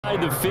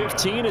The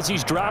 15 as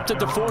he's dropped at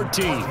the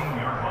 14.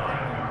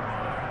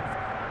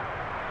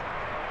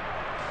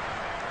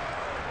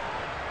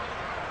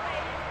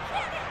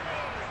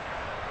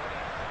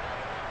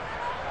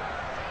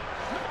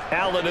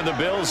 Allen and the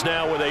Bills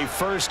now with a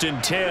 1st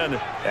and 10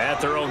 at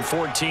their own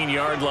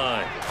 14-yard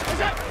line.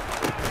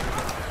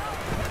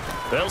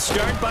 They'll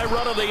start by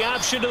running the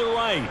option to the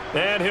right.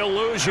 And he'll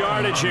lose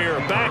yardage here.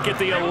 Back at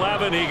the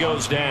 11, he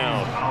goes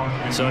down.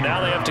 So now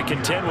they have to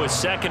contend with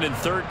 2nd and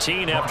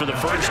 13 after the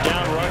first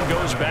down run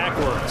goes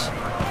backwards.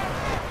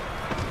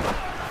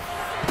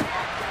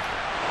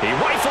 He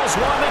rifles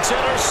one that's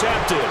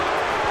intercepted.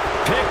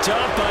 Picked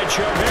up by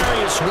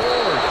Charvarius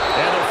Ward.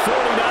 And the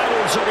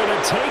 49ers are going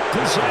to take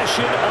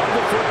possession of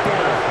the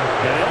football.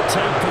 And they'll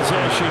take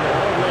possession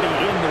already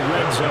in the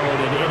red zone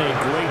and in a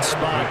great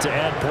spot to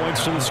add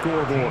points to the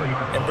scoreboard.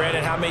 And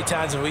Brandon, how many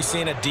times have we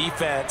seen a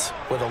defense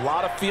with a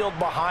lot of field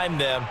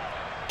behind them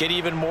get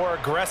even more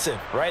aggressive,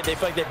 right? They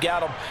feel like they've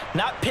got them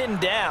not pinned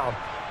down,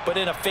 but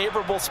in a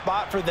favorable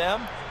spot for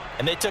them.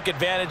 And they took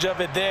advantage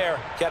of it there,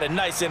 got a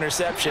nice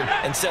interception,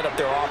 and set up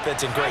their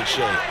offense in great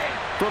shape.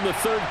 From the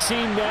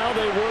 13 now,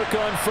 they work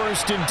on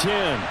 1st and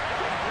 10.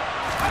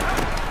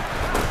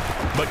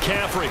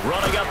 McCaffrey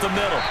running up the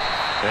middle.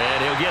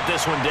 And he'll get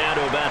this one down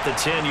to about the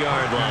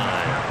 10-yard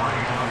line.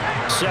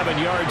 7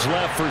 yards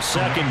left for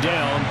 2nd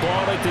down.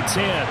 Ball at the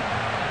 10.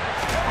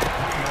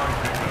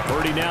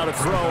 Purdy now to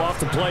throw off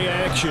the play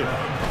action.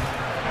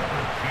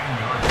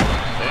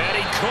 And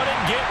he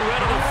couldn't get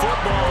rid of the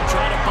football,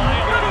 trying to buy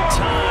a little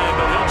time,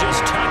 but he'll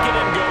just tuck it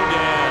and go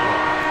down.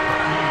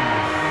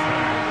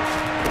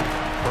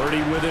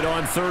 Purdy with it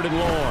on 3rd and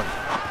long.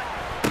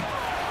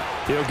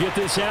 He'll get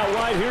this out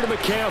wide here to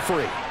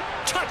McCaffrey.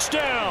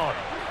 Touchdown!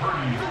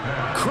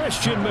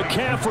 Christian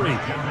McCaffrey.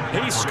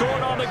 He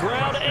scored on the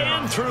ground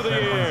and through the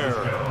air.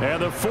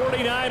 And the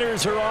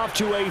 49ers are off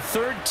to a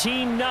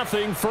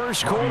 13-0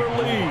 first quarter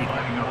lead.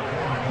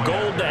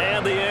 Gold to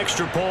add the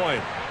extra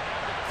point.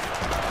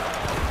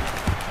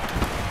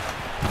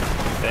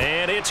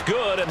 And it's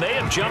good, and they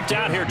have jumped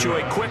out here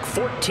to a quick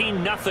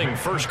 14-0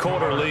 first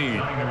quarter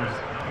lead.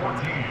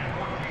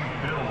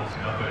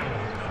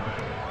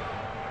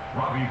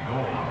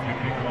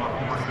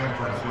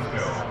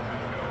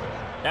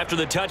 After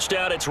the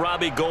touchdown, it's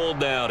Robbie Gould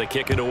now to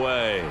kick it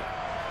away.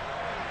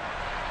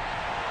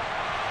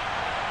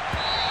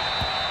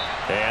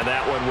 And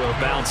that one will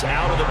bounce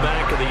out of the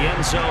back of the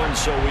end zone,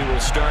 so we will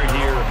start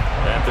here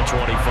at the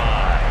 25.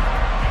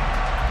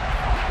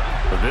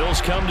 The Bills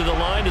come to the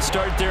line to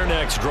start their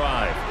next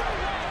drive.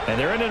 And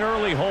they're in an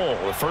early hole.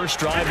 The first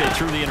drive, they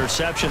threw the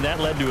interception. That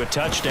led to a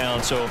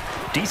touchdown, so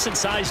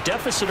decent-sized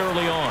deficit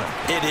early on.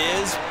 It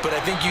is, but I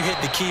think you hit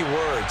the key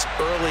words,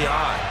 early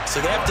on. So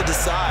they have to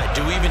decide,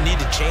 do we even need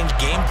to change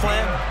game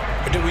plan,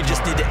 or do we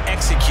just need to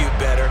execute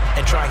better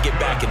and try and get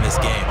back in this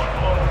game?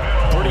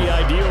 Pretty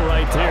ideal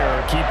right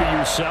there. Keep it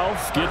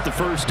yourself, get the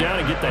first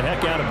down, and get the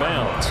heck out of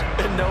bounds.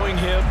 And knowing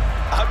him,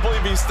 I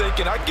believe he's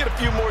thinking, I can get a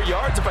few more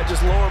yards if I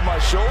just lower my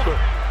shoulder.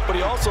 But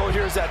he also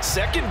hears that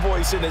second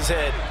voice in his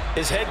head,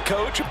 his head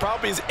coach and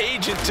probably his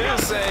agent too,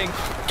 saying,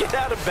 get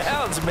out of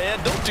bounds,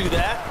 man, don't do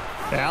that.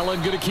 Allen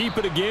going to keep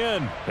it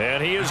again,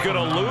 and he is going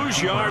to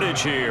lose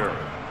yardage here.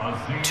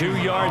 2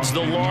 yards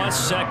the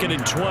loss, 2nd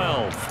and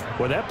 12.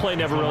 Well, that play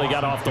never really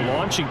got off the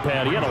launching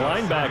pad. He had a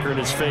linebacker in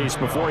his face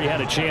before he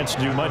had a chance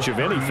to do much of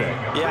anything.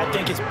 Yeah, I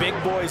think his big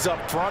boys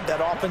up front,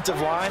 that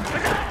offensive line,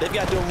 they've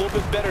got to do a little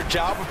bit better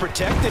job of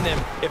protecting him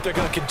if they're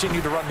going to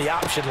continue to run the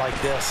option like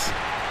this.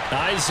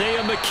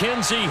 Isaiah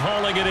McKenzie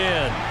hauling it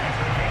in.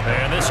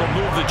 And this will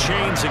move the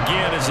chains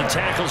again as the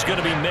tackle's going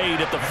to be made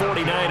at the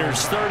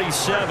 49ers'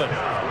 37.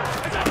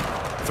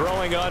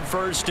 Throwing on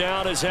first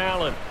down is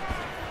Allen.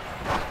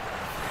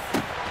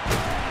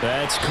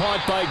 That's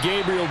caught by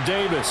Gabriel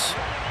Davis.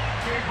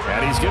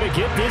 And he's going to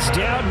get this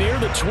down near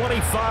the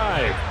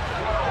 25.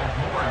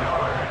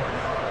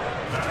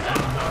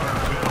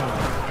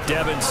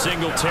 Devin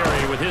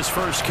Singletary with his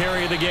first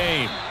carry of the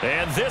game.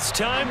 And this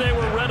time they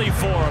were ready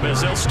for him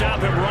as they'll stop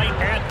him right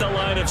at the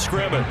line of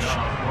scrimmage.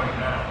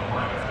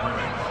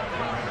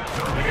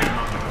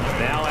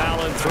 Now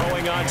Allen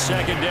throwing on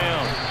 2nd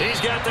down.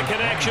 He's got the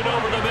connection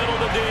over the middle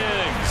to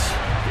Diggs.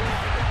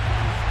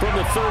 From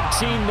the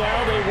 13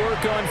 now, they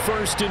work on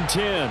 1st and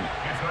 10.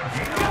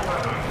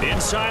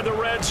 Inside the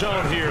red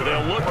zone here,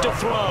 they'll look to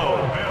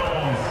throw.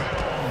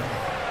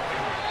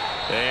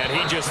 And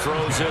he just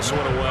throws this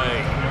one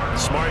away.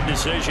 Smart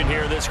decision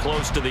here this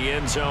close to the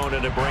end zone,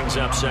 and it brings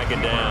up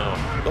 2nd down.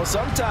 Well,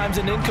 sometimes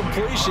an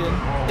incompletion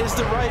is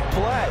the right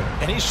play,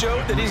 and he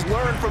showed that he's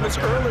learned from his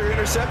earlier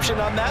interception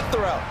on that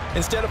throw.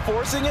 Instead of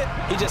forcing it,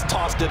 he just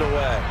tossed it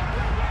away.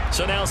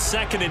 So now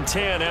 2nd and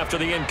 10 after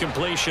the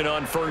incompletion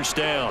on first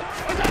down.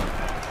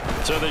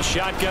 So the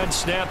shotgun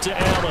snap to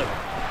Allen.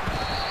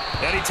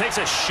 And he takes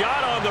a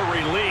shot on the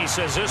release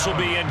as this will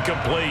be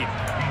incomplete.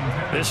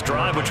 This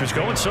drive, which was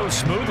going so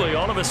smoothly,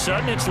 all of a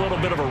sudden it's a little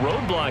bit of a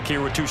roadblock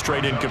here with 2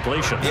 straight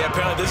incompletions. Yeah,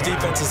 apparently this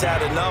defense has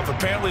had enough.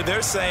 Apparently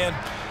they're saying,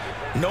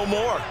 no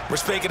more. We're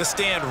making a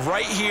stand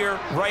right here,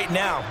 right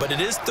now. But it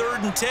is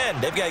 3rd and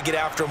 10. They've got to get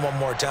after him one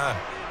more time.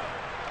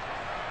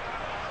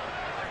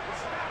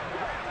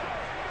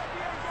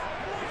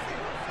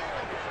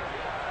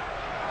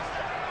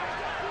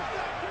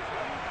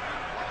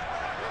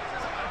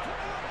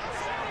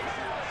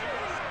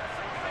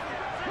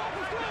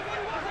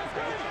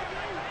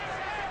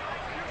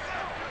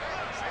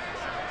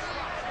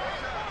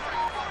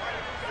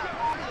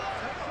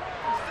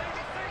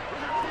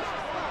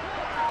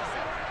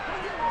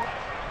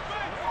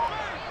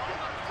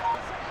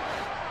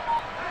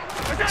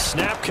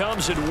 Kickoff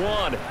comes at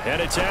 1,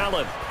 and it's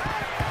Allen.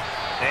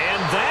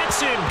 And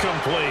that's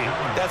incomplete.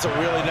 That's a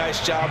really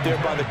nice job there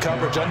by the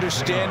coverage,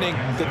 understanding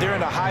that they're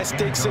in a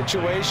high-stakes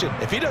situation.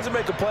 If he doesn't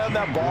make a play on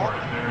that ball,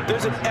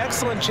 there's an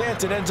excellent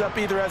chance it ends up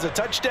either as a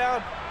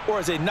touchdown or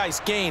as a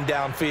nice gain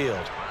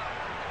downfield.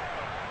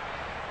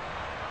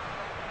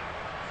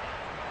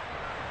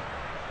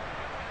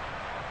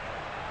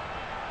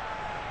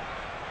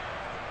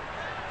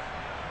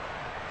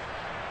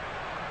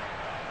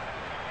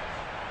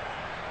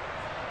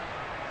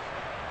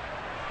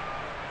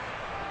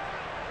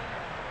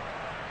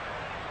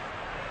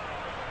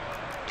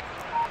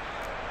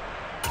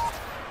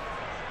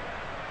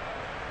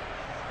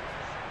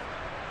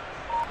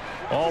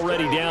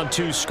 Already down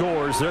 2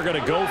 scores. They're going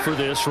to go for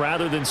this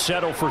rather than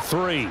settle for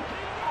 3.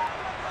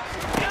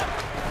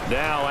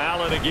 Now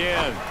Allen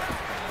again.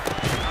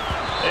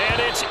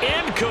 And it's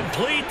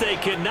incomplete. They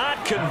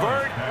cannot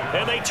convert,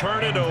 and they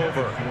turn it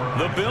over.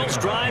 The Bills'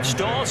 drive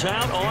stalls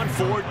out on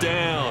 4th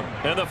down.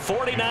 And the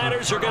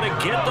 49ers are going to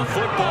get the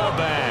football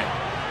back.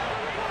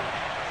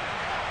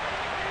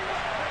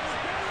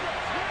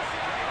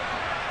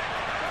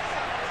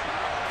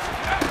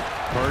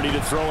 Purdy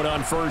to throw it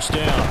on 1st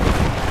down.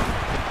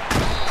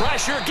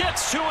 Pressure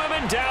gets to him,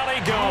 and down he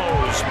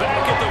goes.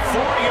 Back at the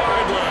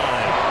 4-yard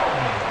line.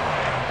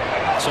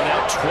 So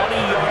now 20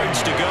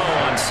 yards to go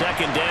on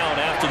 2nd down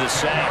after the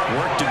sack.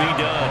 Work to be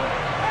done.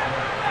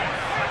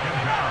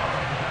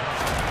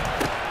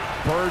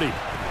 Purdy.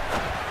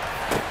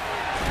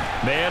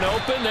 Man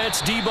open,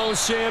 that's Deebo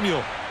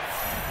Samuel.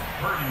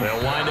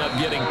 They'll wind up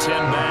getting 10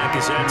 back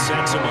as that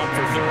sets them up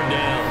for 3rd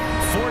down.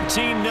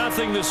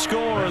 14-0 the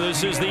score.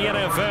 This is the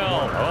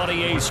NFL on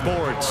EA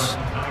Sports.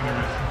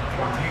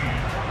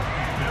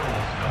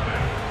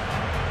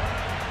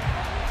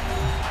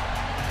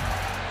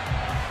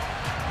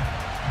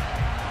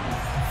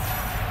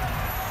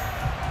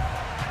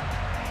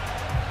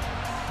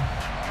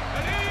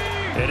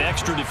 An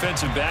extra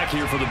defensive back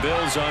here for the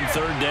Bills on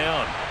 3rd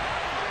down.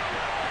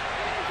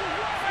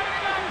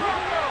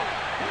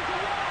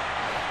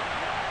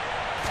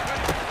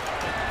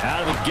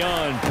 Out of the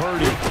gun,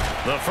 Purdy.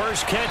 The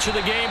first catch of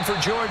the game for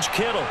George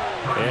Kittle.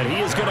 And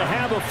he is going to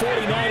have a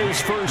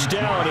 49ers 1st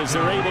down as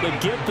they're able to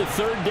get the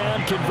 3rd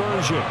down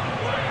conversion.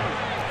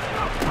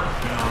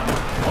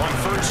 On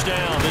 1st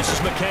down, this is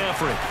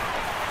McCaffrey.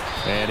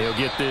 And he'll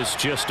get this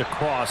just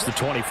across the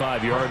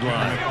 25-yard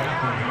line.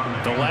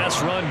 The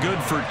last run good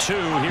for 2.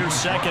 Here's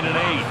 2nd and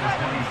 8.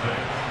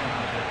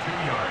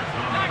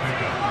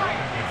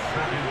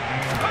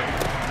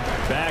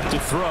 Back to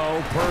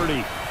throw,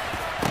 Purdy.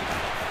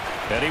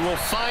 And he will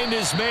find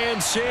his man,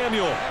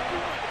 Samuel.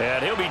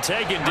 And he'll be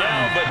taken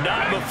down, but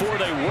not before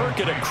they work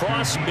it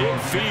across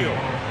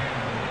midfield.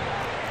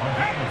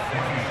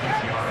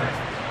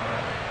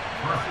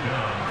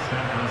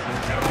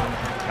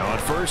 On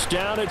 1st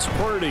down, it's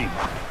Purdy.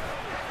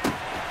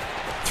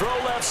 Throw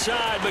left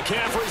side.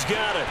 McCaffrey's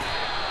got it.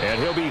 And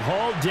he'll be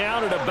hauled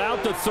down at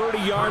about the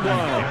 30-yard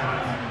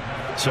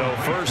line. So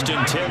 1st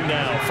and 10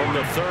 now from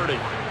the 30.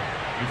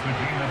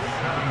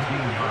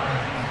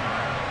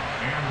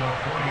 And the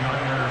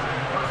 49ers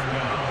first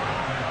down.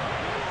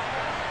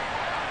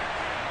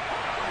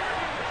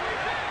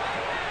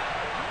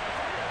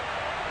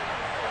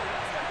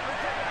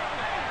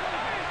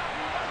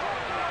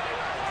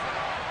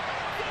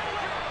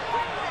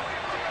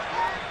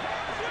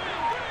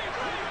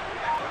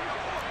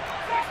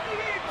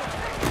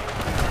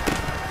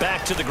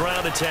 Back to the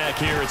ground attack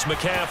here. It's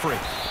McCaffrey.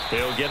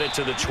 He'll get it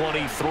to the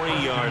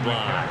 23-yard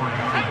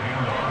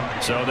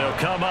line. So they'll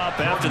come up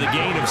after the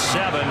gain of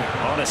 7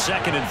 on a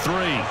 2nd and 3.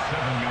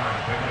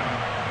 7-yard pickup.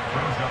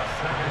 Brings up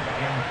 2nd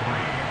and 3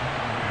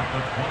 at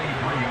the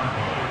 23-yard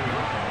line.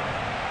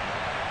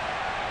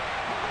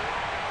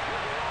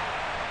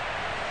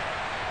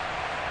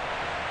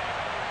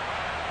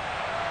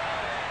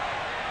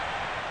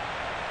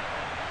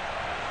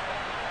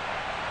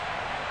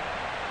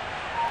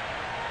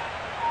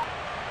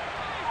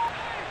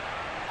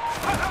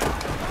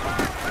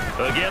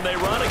 Again, they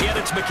run. Again,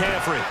 it's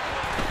McCaffrey.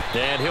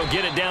 And he'll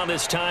get it down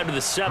this time to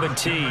the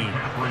 17.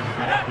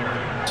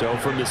 So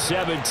from the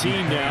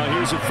 17 now,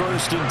 here's a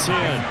 1st and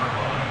 10.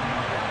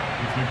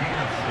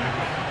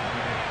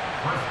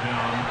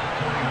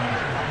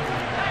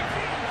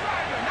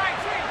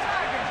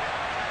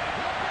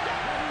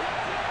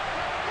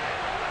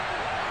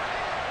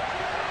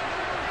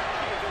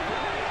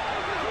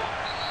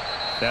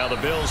 Now the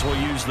Bills will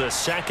use the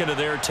 2nd of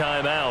their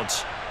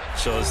timeouts.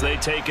 So as they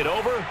take it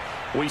over,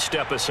 we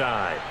step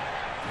aside.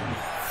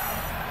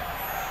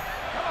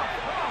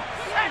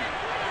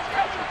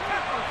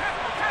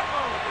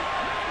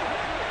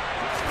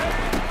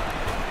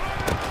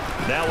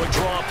 Now a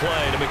draw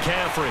play to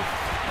McCaffrey.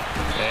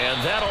 And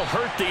that'll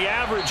hurt the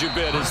average a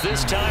bit as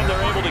this time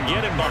they're able to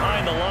get him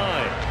behind the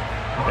line.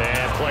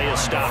 And play is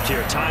stopped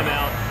here.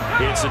 Timeout.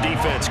 It's the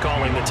defense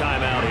calling the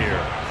timeout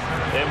here.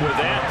 And with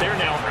that, they're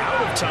now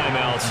out of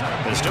timeouts.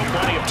 There's still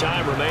plenty of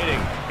time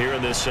remaining here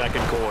in this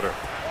 2nd quarter.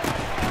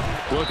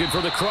 Looking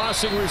for the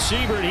crossing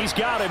receiver, and he's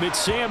got him. It's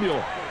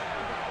Samuel.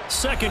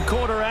 Second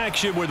quarter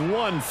action with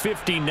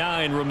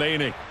 1:59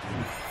 remaining.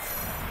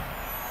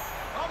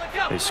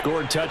 They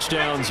scored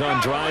touchdowns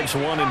on drives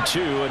 1 and 2,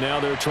 and now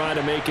they're trying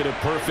to make it a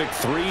perfect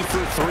 3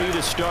 for 3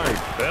 to start.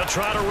 They'll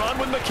try to run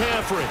with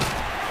McCaffrey.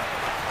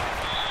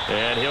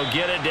 And he'll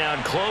get it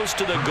down close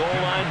to the goal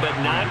line, but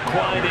not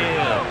quite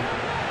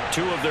in.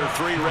 2 of their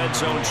 3 red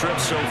zone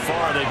trips so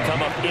far they've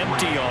come up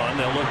empty on.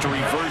 They'll look to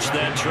reverse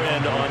that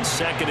trend on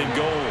second and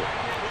goal.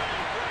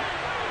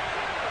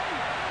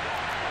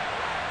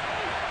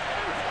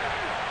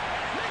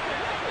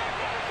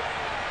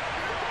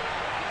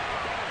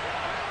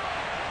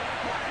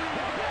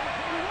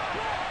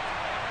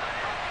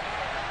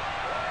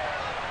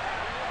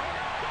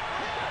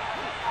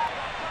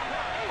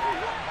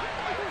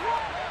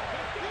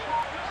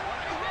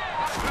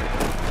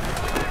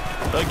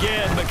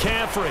 Again,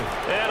 McCaffrey,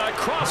 and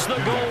across the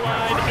goal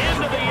line,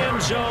 into the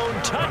end zone,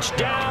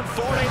 touchdown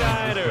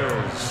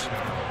 49ers.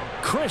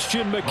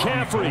 Christian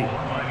McCaffrey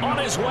on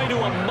his way to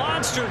a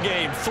monster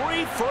game,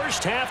 3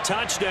 first-half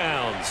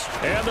touchdowns.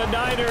 And the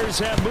Niners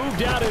have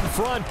moved out in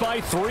front by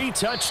 3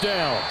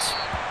 touchdowns.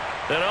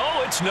 And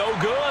oh, it's no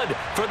good.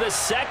 For the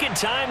second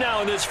time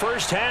now in this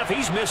first half,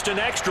 he's missed an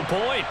extra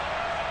point.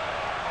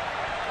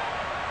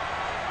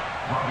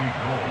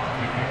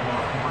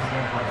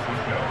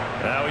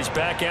 Now he's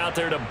back out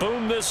there to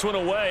boom this one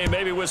away,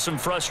 maybe with some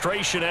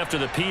frustration after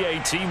the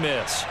PAT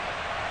miss.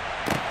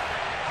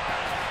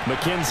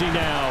 McKenzie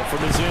now from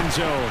his end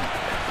zone.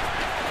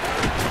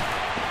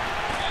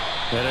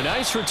 And a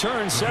nice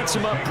return sets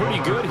him up pretty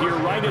good here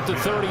right at the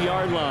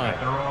 30-yard line.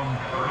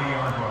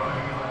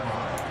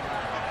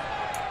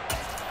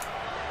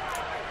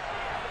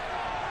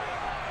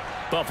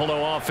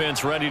 Buffalo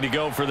offense ready to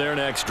go for their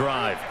next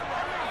drive.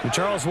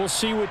 Charles, we'll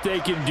see what they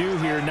can do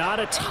here. Not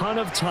a ton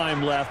of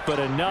time left, but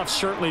enough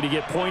certainly to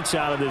get points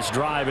out of this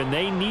drive, and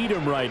they need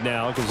them right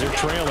now because they're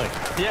trailing.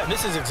 Yeah,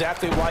 this is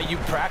exactly why you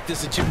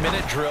practice a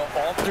 2-minute drill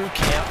all through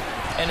camp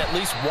and at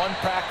least one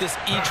practice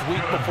each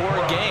week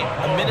before a game.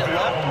 A minute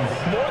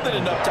left, more than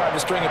enough time to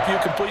string a few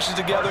completions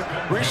together,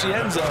 reach the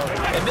end zone,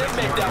 and then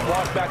make that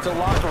walk back to the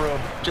locker room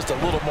just a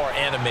little more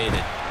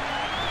animated.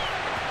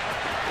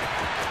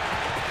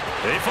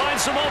 They find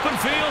some open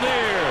field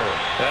here.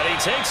 And he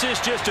takes this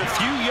just a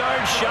few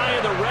yards shy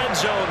of the red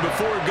zone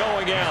before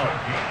going out.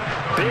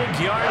 Big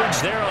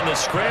yardage there on the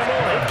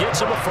scramble. It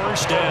gets him a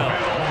first down.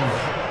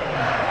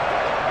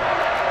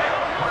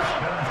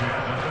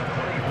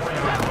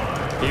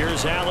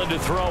 Here's Allen to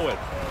throw it.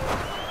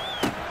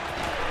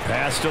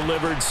 Pass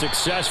delivered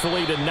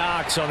successfully to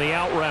Knox on the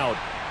out route.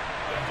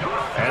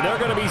 And they're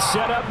going to be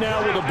set up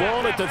now with the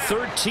ball at the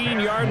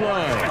 13-yard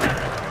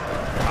line.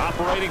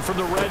 Operating from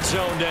the red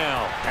zone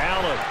now.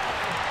 Allen.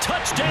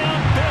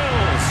 Touchdown,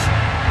 Bills.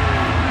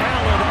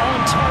 Allen on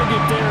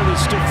target there to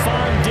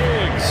Stephon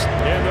Diggs.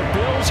 And the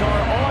Bills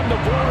are on the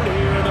board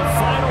here in the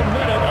final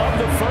minute of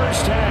the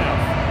first half.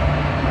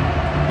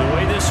 The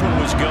way this one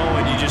was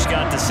going, you just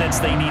got the sense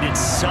they needed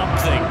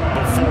something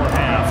before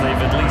half. They've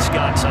at least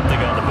got something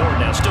on the board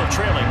now. Still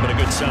trailing, but a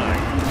good sign.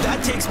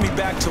 That takes me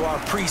back to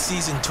our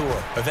preseason tour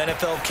of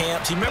NFL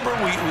camps. You remember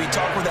we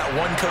talked with that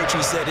one coach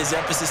who said his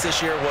emphasis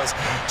this year was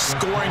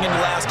scoring in the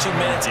last 2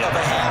 minutes of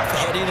a half,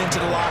 heading into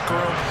the locker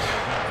room.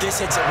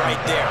 This hits it right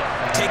there.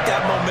 Take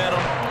that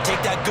momentum, take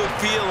that good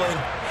feeling,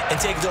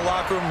 and take it to the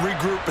locker room,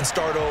 regroup, and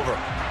start over.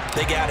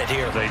 They got it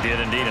here. They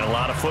did indeed. And a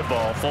lot of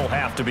football, full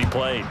half to be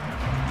played.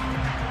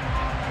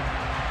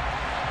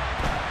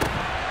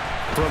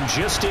 From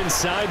just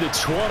inside the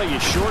 20, a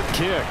short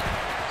kick.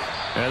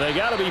 And they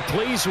got to be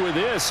pleased with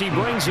this. He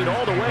brings it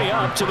all the way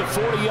up to the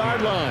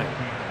 40-yard line.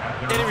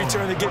 Any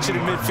return that gets you to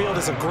midfield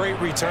is a great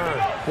return.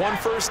 1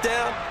 first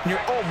down, and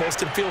you're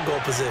almost in field goal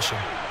position.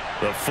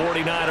 The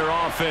 49er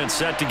offense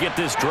set to get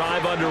this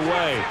drive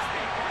underway.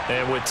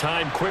 And with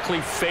time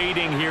quickly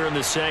fading here in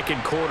the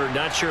second quarter,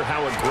 not sure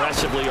how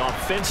aggressively,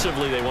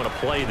 offensively they want to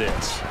play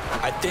this.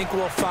 I think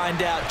we'll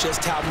find out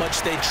just how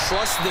much they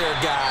trust their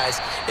guys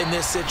in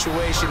this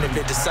situation if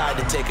they decide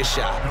to take a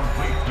shot.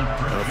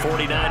 The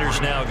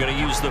 49ers now going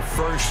to use the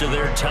first of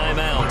their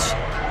timeouts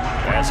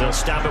as they'll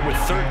stop it with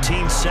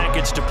 13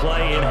 seconds to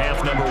play in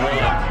half number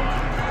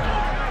 1.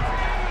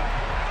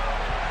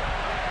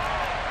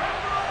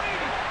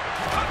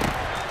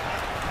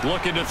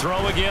 Looking to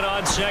throw again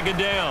on second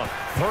down.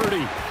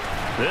 Purdy.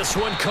 This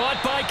one caught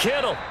by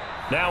Kittle.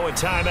 Now a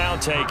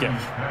timeout taken.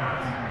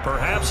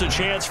 Perhaps a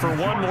chance for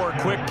one more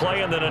quick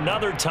play and then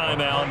another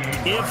timeout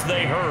if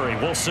they hurry.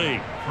 We'll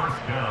see.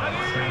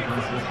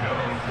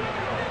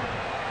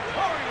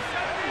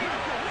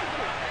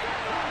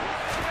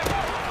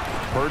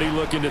 Purdy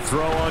looking to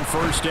throw on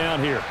first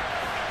down here.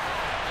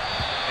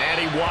 And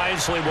he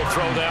wisely will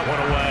throw that one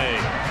away.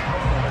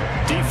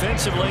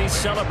 Defensively,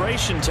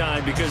 celebration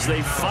time because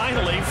they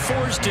finally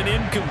forced an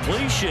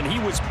incompletion. He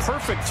was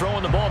perfect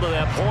throwing the ball to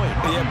that point.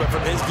 Yeah, but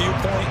from his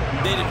viewpoint,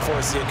 they didn't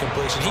force the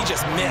incompletion. He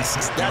just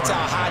missed. That's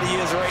how hot he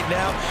is right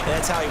now, and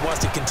that's how he wants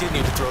to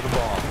continue to throw the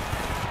ball.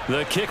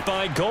 The kick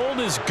by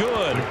Gold is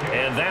good,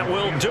 and that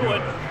will do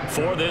it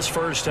for this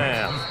first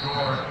half.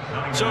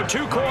 So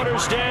 2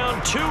 quarters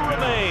down, 2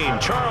 remain.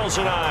 Charles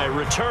and I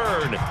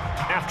return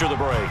after the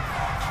break.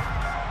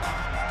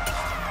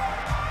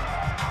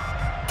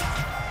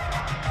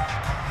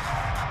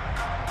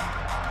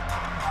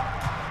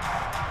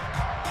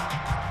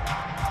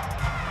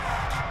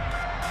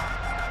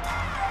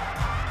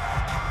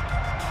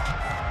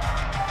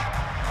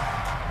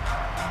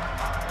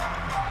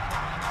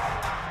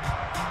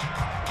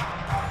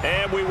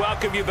 And we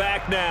welcome you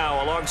back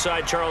now.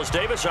 Alongside Charles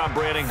Davis, I'm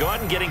Brandon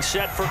Gaudin, getting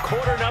set for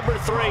quarter number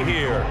 3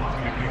 here.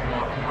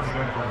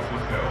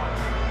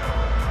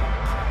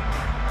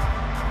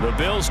 The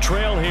Bills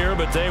trail here,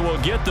 but they will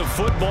get the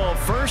football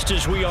first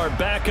as we are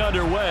back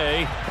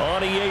underway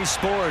on EA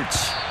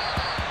Sports.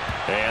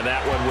 And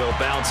that one will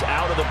bounce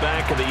out of the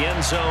back of the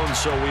end zone,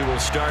 so we will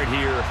start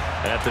here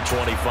at the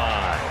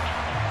 25.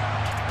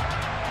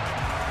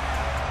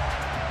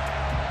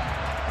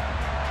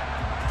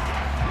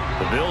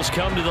 The Bills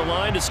come to the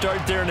line to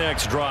start their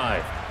next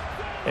drive.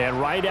 And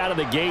right out of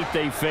the gate,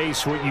 they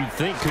face what you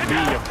think could be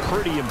a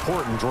pretty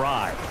important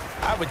drive.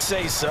 I would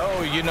say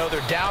so. You know,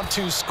 they're down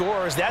 2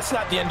 scores. That's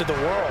not the end of the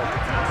world.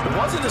 It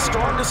wasn't the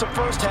strongest of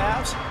first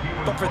halves,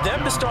 but for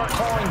them to start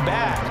calling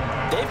back,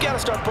 they've got to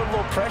start putting a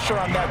little pressure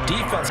on that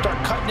defense, start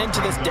cutting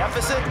into this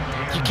deficit.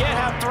 You can't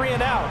have 3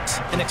 and outs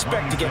and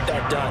expect to get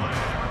that done.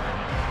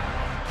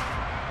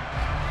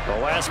 The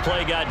last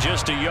play got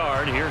just a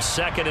yard. Here's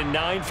 2nd and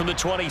 9 from the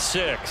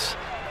 26.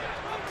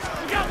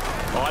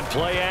 On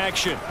play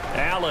action,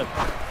 Allen.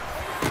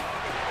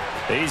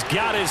 He's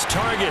got his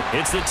target.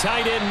 It's the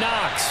tight end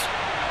Knox.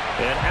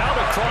 And out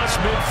across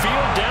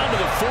midfield down to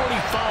the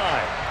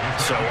 45.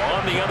 So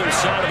on the other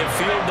side of the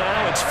field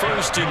now, it's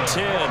 1st and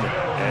 10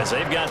 as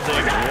they've got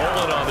things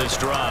rolling on this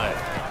drive.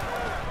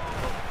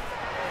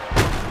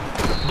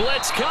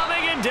 Blitz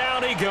coming, and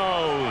down he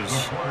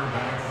goes.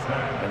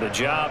 And the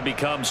job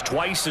becomes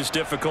twice as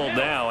difficult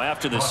now.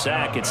 After the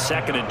sack, it's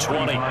 2nd and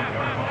 20.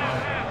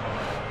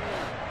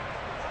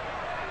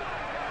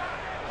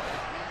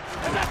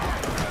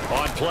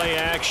 On play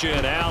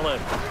action, Allen.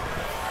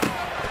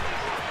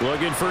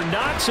 Looking for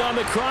Knox on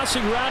the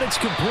crossing route. It's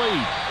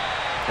complete.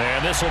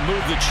 And this will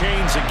move the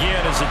chains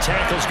again as the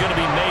tackle's going to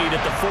be made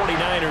at the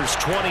 49ers'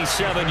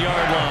 27-yard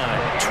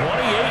line.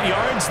 28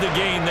 yards the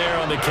gain there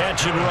on the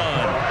catch and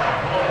run.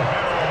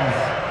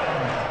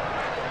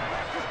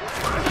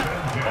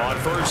 On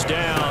 1st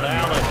down,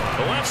 Allen.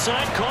 The left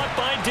side caught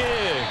by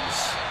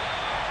Diggs.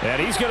 And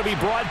he's going to be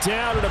brought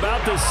down at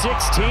about the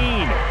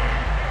 16.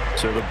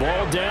 So the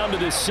ball down to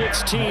the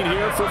 16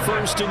 here for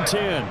 1st and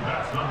 10.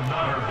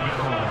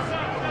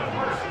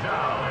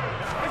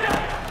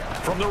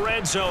 From the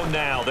red zone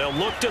now, they'll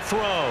look to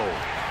throw.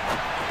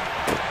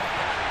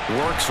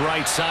 Works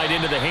right side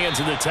into the hands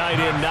of the tight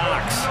end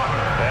Knox.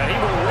 And he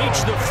will reach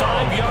the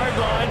 5-yard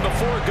line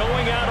before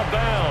going out of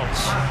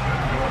bounds.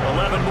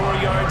 11 more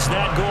yards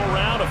that go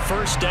around, a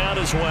 1st down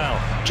as well.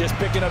 Just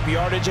picking up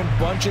yardage in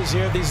bunches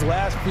here these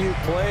last few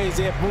plays.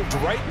 They have moved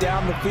right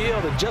down the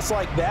field, and just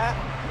like that,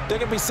 they're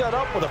going to be set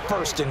up with a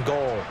 1st and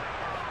goal.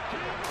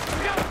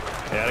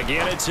 And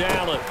again, it's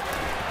Allen.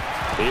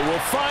 He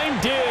will find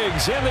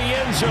Diggs in the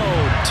end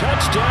zone.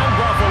 Touchdown,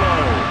 Buffalo.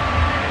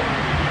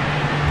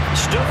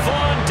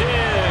 Stephon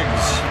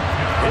Diggs,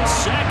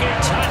 his 2nd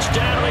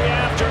touchdown of the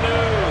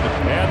afternoon.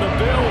 And the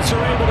Bills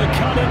are able to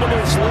cut into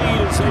this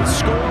lead as they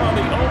score on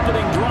the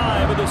opening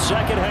drive of the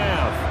 2nd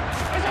half.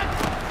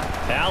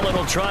 Allen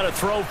will try to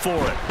throw for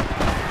it.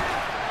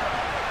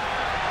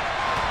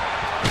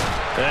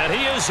 And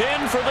he is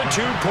in for the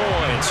 2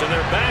 points, and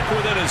they're back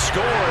within a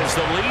score as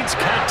the lead's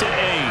cut to 8.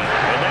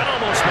 And that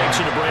almost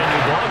makes it a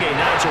brand-new ballgame.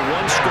 Now it's a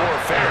 1-score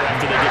affair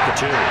after they get the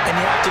 2. And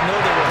you have to know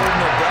they were holding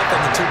their breath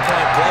on the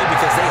 2-point play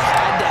because they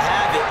had to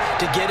have it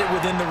to get it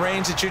within the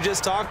range that you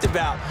just talked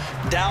about.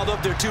 Dialed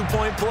up their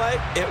 2-point play.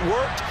 It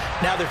worked.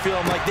 Now they're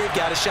feeling like they've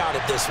got a shot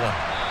at this one.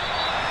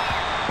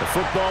 The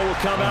football will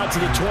come out to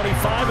the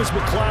 25 as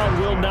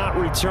McLeod will not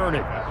return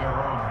it.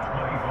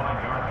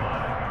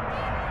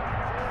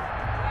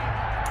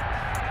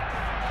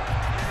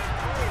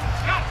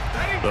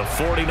 The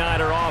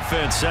 49er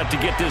offense set to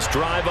get this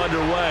drive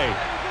underway.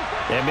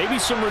 And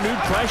maybe some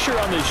renewed pressure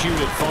on this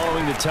unit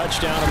following the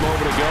touchdown a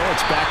moment ago.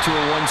 It's back to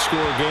a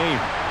 1-score game.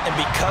 And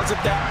because of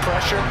that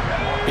pressure,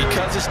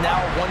 because it's now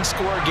a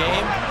 1-score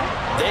game,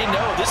 they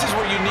know this is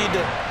where you need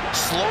to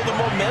slow the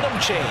momentum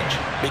change.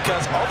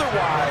 Because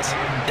otherwise,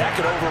 that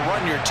could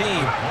overrun your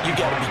team. You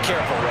got to be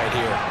careful right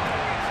here.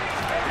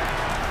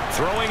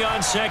 Throwing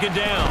on 2nd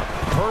down,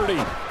 Purdy.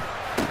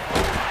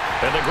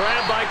 And the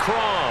grab by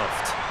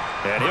Croft.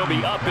 And he'll be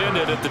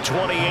upended at the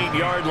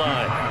 28-yard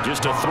line.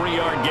 Just a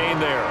 3-yard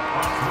gain there.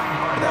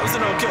 That was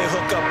an okay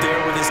hook up there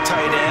with his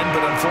tight end,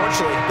 but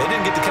unfortunately, they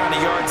didn't get the kind of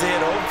yards they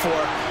had hoped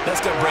for. That's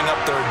going to bring up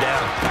 3rd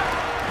down.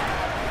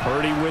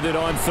 Purdy with it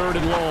on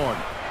 3rd and long.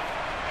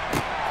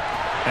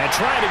 And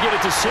trying to get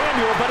it to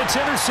Samuel, but it's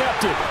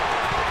intercepted.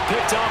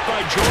 Picked off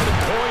by Jordan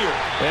Poyer.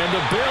 And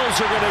the Bills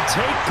are going to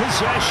take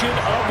possession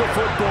of the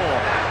football.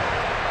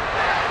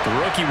 The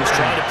rookie was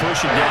trying to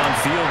push it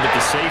downfield, but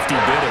the safety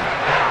bit him.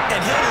 And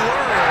he'll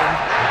learn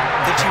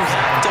that you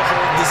have to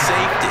hold the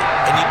safety.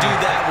 And you do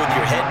that with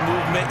your head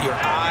movement, your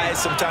eyes,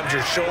 sometimes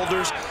your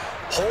shoulders.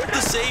 Hold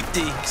the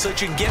safety so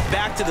that you can get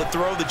back to the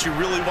throw that you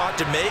really want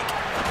to make.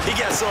 He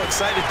got so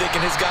excited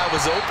thinking his guy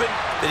was open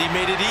that he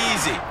made it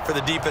easy for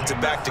the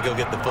defensive back to go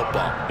get the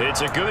football.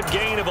 It's a good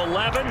gain of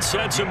 11,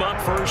 sets him up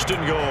 1st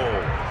and goal.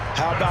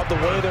 How about the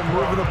way they're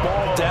moving the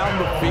ball down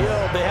the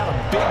field? They had a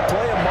big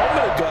play a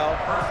moment ago,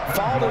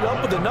 followed it up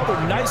with another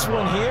nice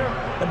one here,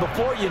 and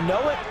before you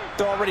know it,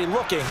 they're already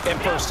looking at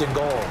 1st and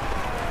goal.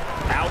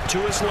 Out to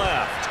his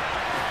left.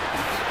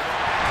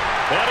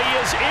 And he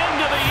is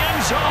into the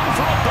end zone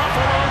for a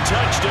Buffalo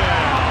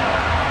touchdown.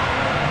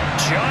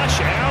 Josh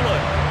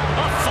Allen,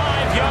 a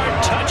 5-yard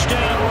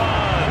touchdown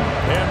run.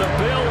 And the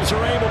Bills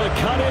are able to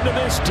cut into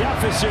this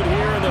deficit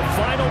here in the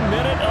final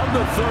minute of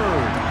the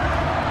 3rd.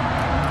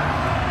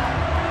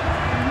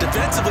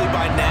 Defensively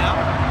by now,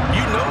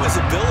 you know his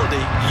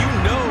ability. You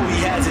know he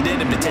has it in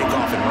him to take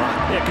off and run.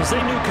 Yeah, because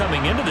they knew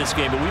coming into this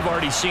game, but we've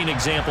already seen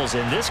examples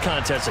in this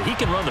contest that he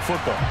can run the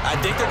football. I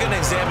think they're going to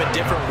examine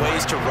different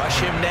ways to rush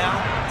him now.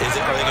 Are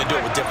they going to do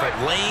it with different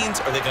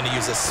lanes? Are they going to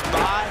use a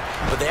spy?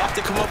 But they have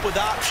to come up with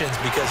options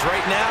because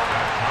right now,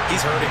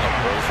 he's hurting them.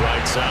 Goes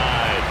right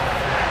side.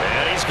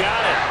 And he's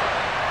got it.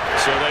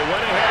 So they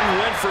went ahead and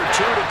went for 2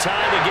 to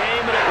tie the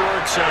game, and it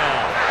works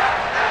out.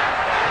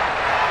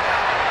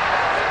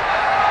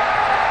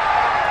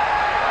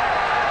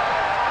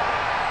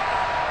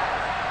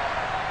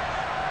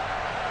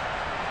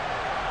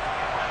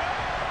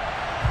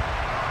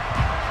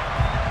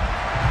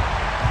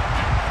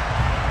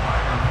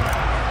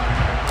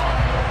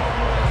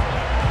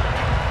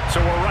 So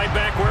we're right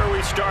back where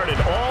we started,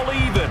 all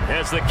even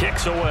as the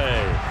kick's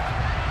away.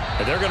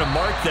 And they're going to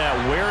mark that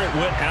where it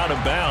went out of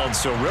bounds,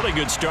 so really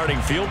good starting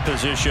field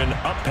position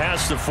up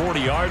past the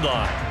 40-yard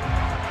line.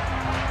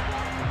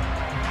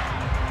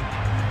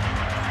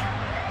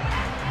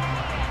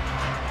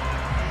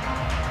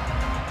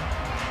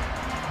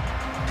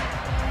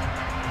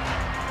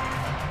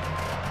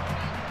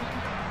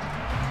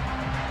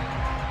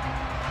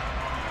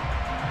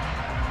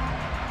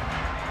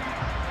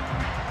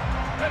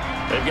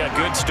 They've got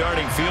good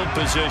starting field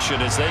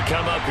position as they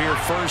come up here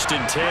 1st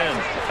and 10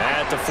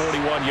 at the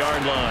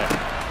 41-yard line.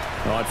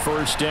 On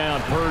 1st down,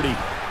 Purdy.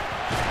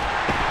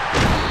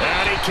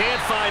 And he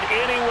can't find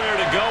anywhere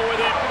to go with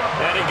it,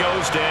 and he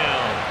goes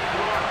down.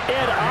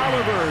 Ed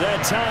Oliver,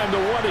 that time,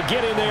 the one to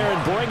get in there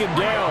and bring him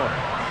down.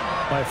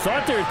 I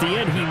thought there at the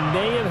end he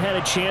may have had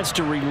a chance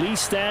to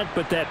release that,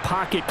 but that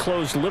pocket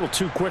closed a little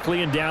too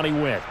quickly, and down he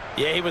went.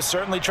 Yeah, he was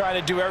certainly trying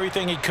to do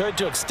everything he could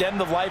to extend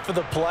the life of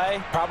the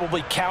play,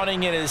 probably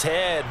counting in his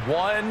head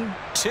 1,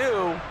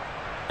 2,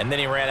 and then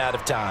he ran out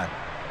of time.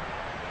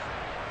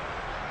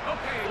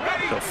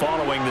 So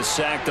following the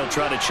sack, they'll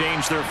try to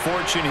change their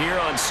fortune here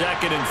on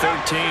 2nd and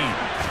 13.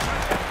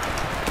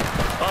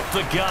 Up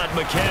the gut,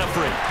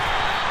 McCaffrey.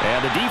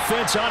 And the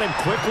defense on him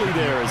quickly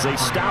there as they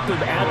stop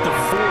him at the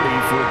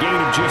 40 for a gain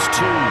of just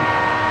 2.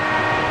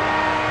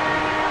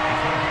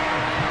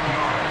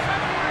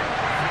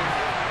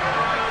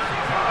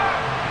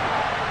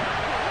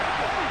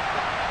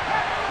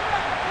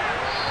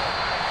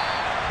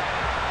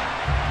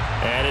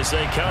 And as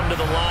they come to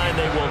the line,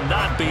 they will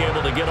not be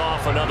able to get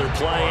off another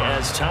play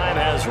as time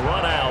has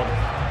run out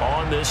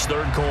on this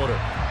 3rd quarter.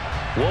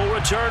 We'll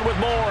return with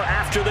more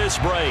after this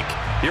break.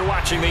 You're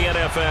watching the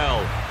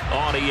NFL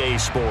on EA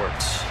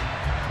Sports.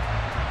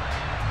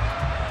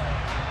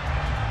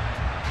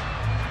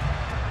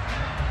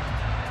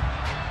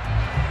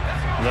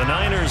 The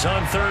Niners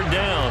on 3rd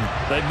down.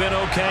 They've been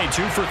okay,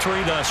 2 for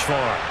 3 thus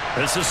far.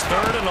 This is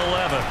 3rd and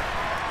 11.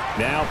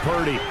 Now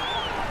Purdy.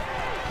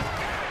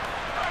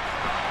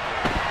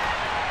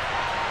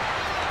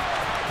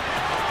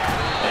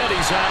 And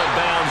he's out of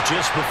bounds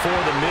just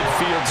before the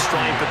midfield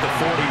stripe at the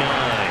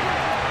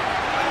 49.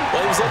 Well,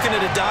 he was looking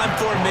at a dime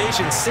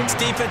formation, 6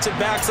 defensive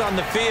backs on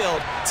the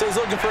field, so he's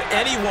looking for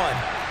anyone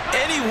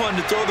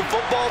to throw the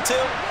football to,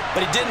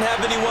 but he didn't have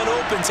anyone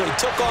open, so he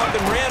took off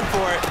and ran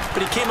for it,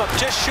 but he came up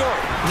just short,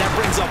 and that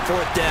brings up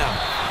 4th down.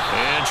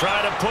 And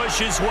trying to push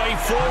his way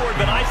forward,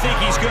 but I think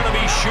he's going to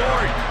be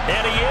short,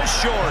 and he is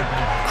short.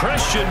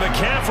 Christian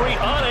McCaffrey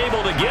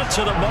unable to get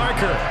to the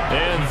marker,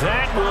 and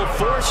that will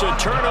force a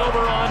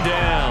turnover on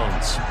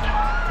downs.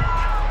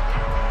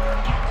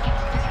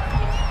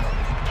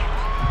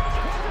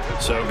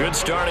 So good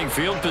starting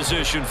field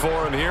position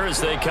for him here as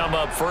they come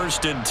up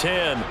 1st and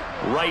 10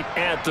 right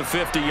at the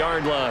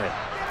 50-yard line.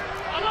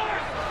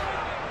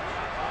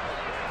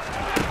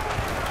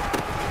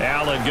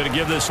 Allen going to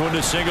give this one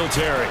to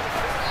Singletary.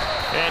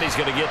 And he's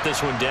going to get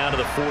this one down to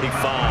the 45.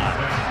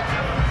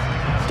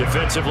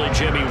 Defensively,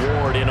 Jimmy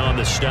Ward in on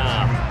the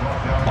stop.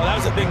 Oh, that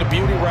was a thing of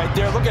beauty right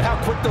there. Look at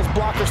how quick those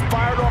blockers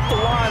fired off the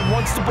line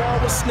once the ball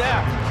was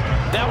snapped.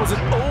 That was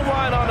an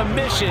O-line on a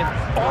mission,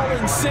 all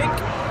in sync.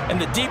 And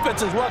the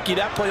defense is lucky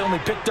that play only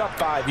picked up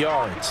 5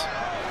 yards.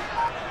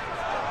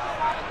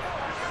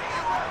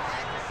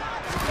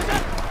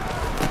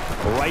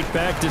 Right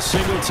back to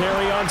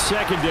Singletary on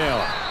 2nd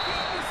down.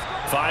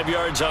 5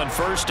 yards on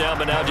first down,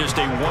 but now just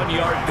a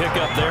 1-yard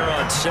pickup there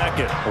on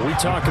second. When we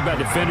talk about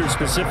defenders,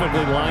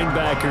 specifically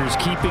linebackers,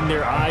 keeping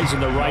their eyes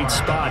in the right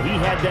spot. He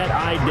had that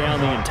eye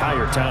down the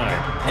entire time.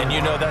 And you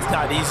know that's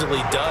not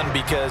easily done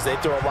because they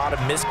throw a lot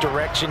of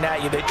misdirection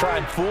at you. They try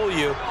and fool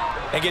you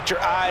and get your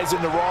eyes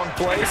in the wrong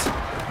place.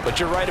 But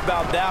you're right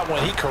about that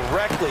one. He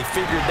correctly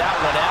figured that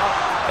one out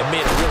and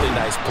made a really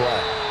nice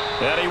play.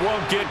 And he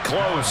won't get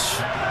close.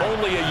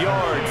 Only a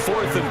yard,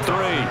 4th and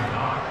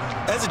 3.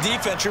 As a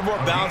defense, you're more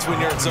balanced when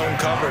you're in zone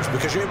coverage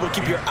because you're able to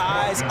keep your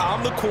eyes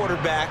on the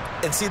quarterback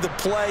and see the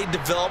play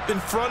develop in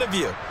front of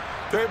you.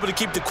 They're able to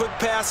keep the quick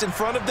pass in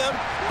front of them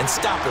and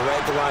stop it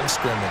right at the line of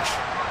scrimmage.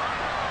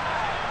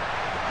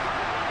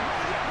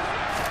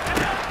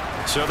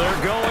 So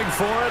they're going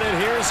for it, and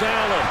here's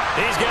Allen.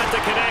 He's got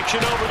the connection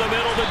over the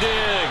middle to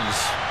Diggs.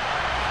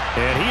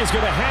 And he is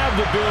going to have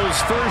the Bills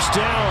first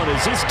down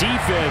as this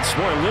defense,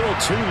 boy, a little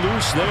too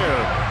loose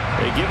there.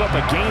 They give up a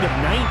gain of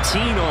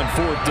 19 on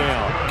 4th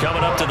down.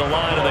 Coming up to the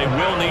line, and they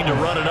will need to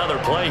run another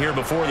play here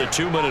before the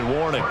 2-minute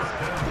warning.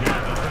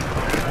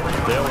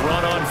 They'll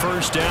run on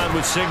first down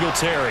with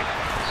Singletary.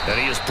 And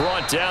he is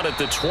brought down at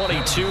the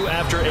 22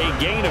 after a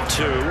gain of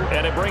 2,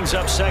 and it brings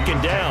up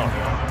 2nd down.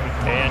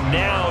 And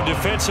now,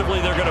 defensively,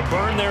 they're going to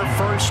burn their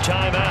first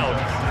time out.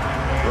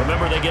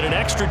 Remember, they get an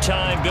extra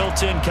time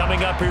built in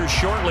coming up here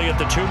shortly at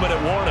the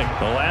 2-minute warning.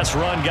 The last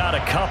run got a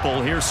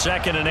couple. Here's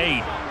 2nd and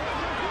 8.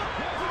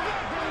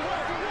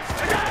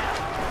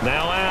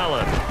 Now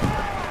Allen.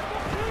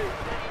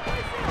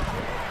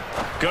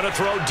 Going to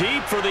throw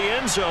deep for the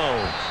end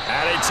zone.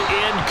 And it's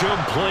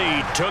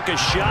incomplete. Took a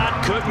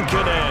shot, couldn't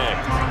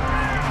connect.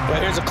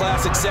 Well, here's a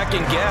classic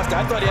second guess.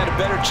 I thought he had a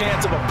better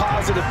chance of a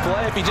positive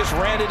play if he just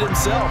ran it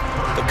himself.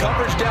 The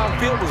coverage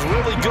downfield was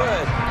really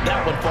good.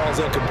 That one falls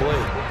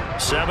incomplete.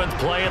 7th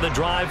play of the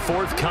drive,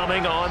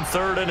 forthcoming on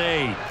 3rd and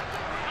 8.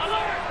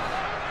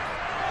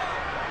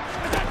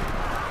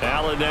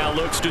 Allen now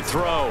looks to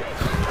throw.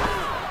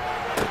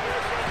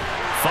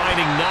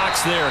 Finding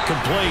Knox there,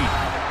 complete.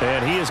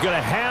 And he is going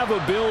to have a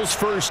Bills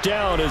first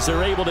down as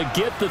they're able to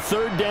get the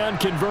 3rd down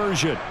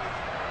conversion.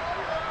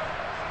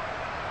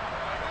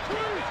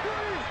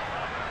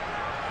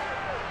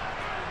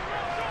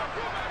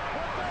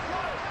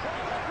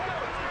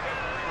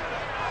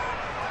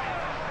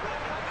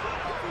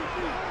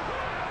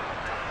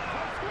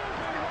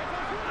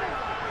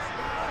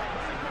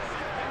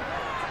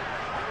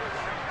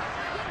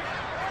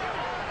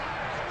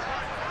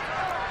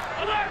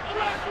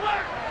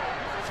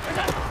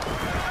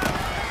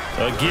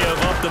 A give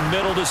up the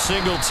middle to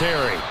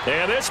Singletary.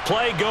 And this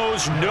play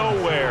goes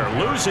nowhere.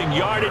 Losing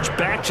yardage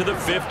back to the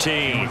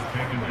 15.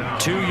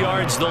 2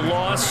 yards the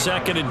loss,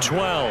 2nd and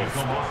 12.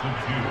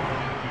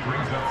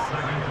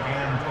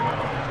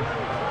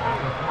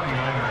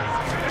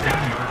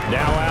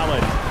 Now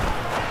Allen.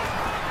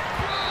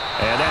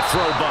 And that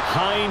throw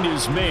behind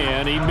his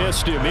man. He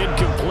missed him.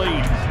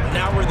 Incomplete.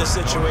 Now we're in the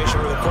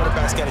situation where the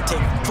quarterback's got to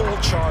take full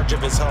charge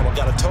of his huddle.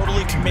 Got to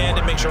totally command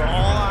it, make sure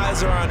all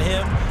eyes are on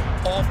him.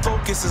 All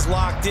focus is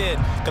locked in.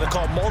 Going to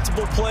call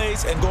multiple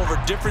plays and go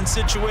over different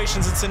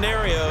situations and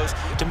scenarios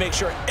to make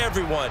sure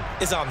everyone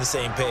is on the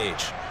same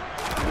page.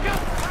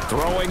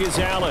 Throwing is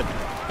Allen.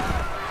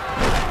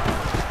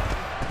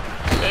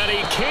 And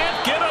he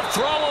can't get a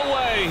throw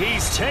away.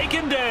 He's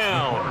taken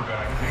down.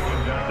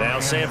 Now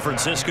San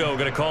Francisco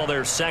going to call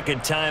their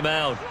 2nd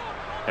timeout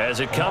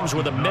as it comes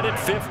with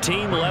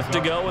 1:15 left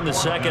to go in the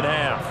 2nd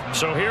half.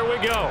 So here we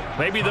go.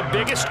 Maybe the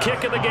biggest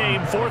kick of the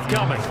game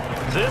forthcoming.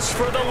 This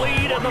for the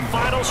lead in the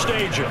final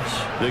stages.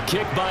 The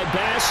kick by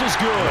Bass is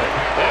good.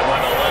 And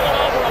with a little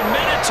over a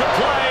minute to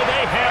play,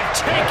 they have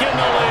taken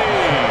the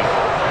lead.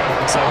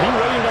 So he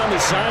waited on the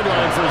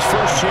sideline for his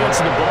first chance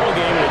in the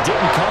ballgame, and it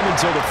didn't come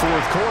until the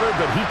 4th quarter,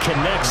 but he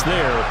connects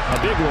there. A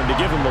big one to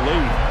give him the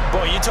lead.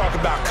 Boy, you talk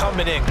about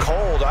coming in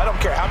cold. I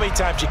don't care how many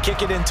times you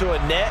kick it into a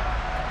net.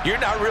 You're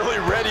not really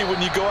ready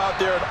when you go out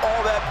there and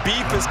all that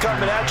beef is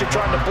coming at you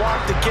trying to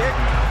block the kick.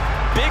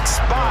 Big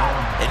spot,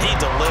 and he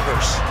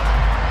delivers.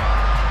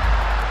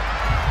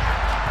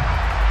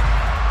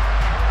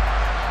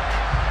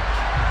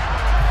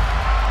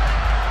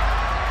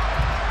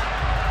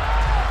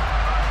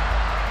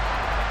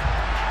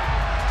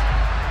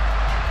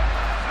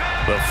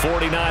 The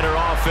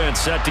 49er offense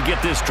set to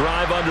get this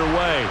drive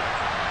underway.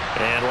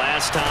 And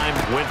last time,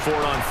 went for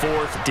it on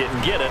 4th,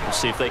 didn't get it. We'll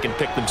see if they can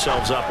pick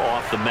themselves up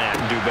off the mat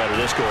and do better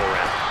this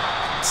go-around.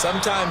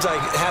 Sometimes I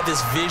have this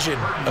vision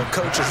of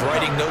coaches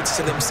writing notes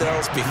to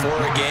themselves before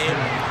a game.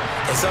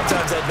 And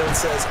sometimes that note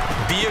says,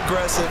 be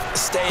aggressive,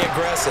 stay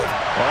aggressive.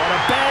 On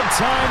a bad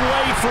time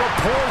late for a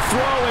poor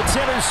throw. It's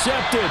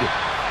intercepted.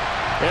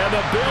 And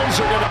the Bills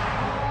are going to...